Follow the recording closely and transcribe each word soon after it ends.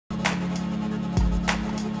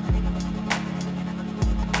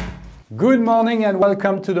Good morning and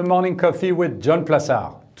welcome to the Morning Coffee with John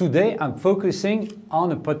Plassard. Today I'm focusing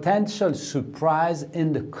on a potential surprise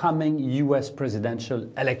in the coming US presidential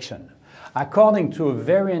election. According to a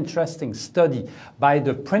very interesting study by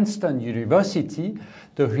the Princeton University,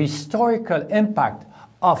 the historical impact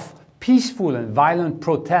of peaceful and violent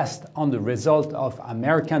protest on the result of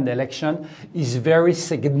American election is very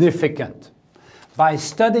significant. By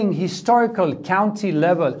studying historical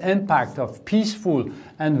county-level impact of peaceful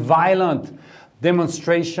and violent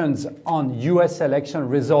demonstrations on US election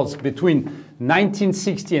results between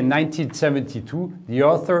 1960 and 1972, the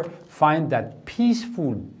author finds that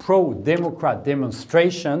peaceful pro-Democrat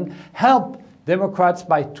demonstration helped Democrats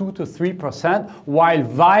by 2 to 3%, while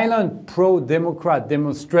violent pro-Democrat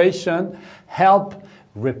demonstration helped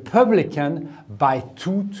Republican by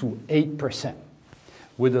 2 to 8%.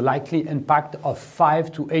 With a likely impact of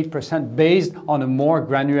 5 to 8% based on a more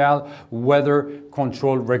granular weather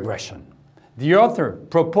control regression. The author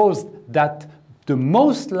proposed that the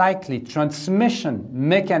most likely transmission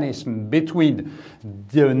mechanism between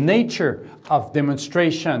the nature of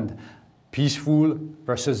demonstration, peaceful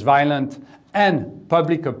versus violent, and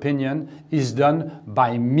public opinion is done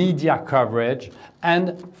by media coverage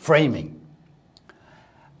and framing.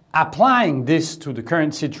 Applying this to the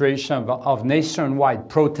current situation of nationwide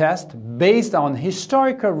protest based on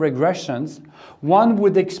historical regressions, one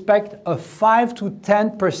would expect a 5 to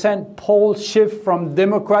 10% poll shift from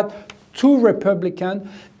Democrat to Republican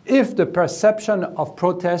if the perception of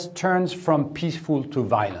protest turns from peaceful to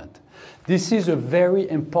violent. This is a very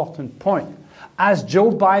important point, as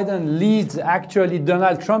Joe Biden leads actually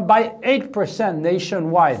Donald Trump by 8%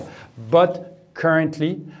 nationwide, but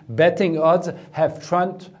currently betting odds have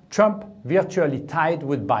Trump virtually tied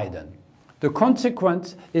with Biden. The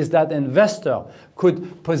consequence is that investors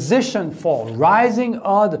could position for rising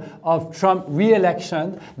odds of Trump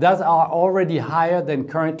re-election that are already higher than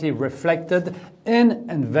currently reflected in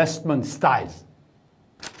investment styles.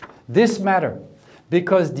 This matters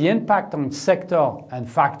because the impact on sector and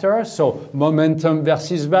factors, so momentum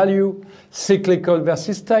versus value, cyclical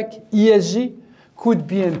versus tech, ESG, could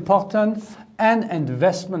be important, and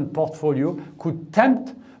investment portfolio could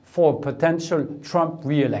tempt for potential Trump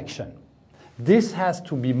re-election. This has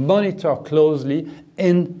to be monitored closely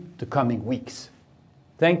in the coming weeks.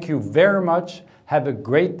 Thank you very much. Have a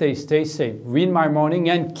great day. Stay safe. Read my morning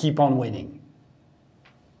and keep on winning.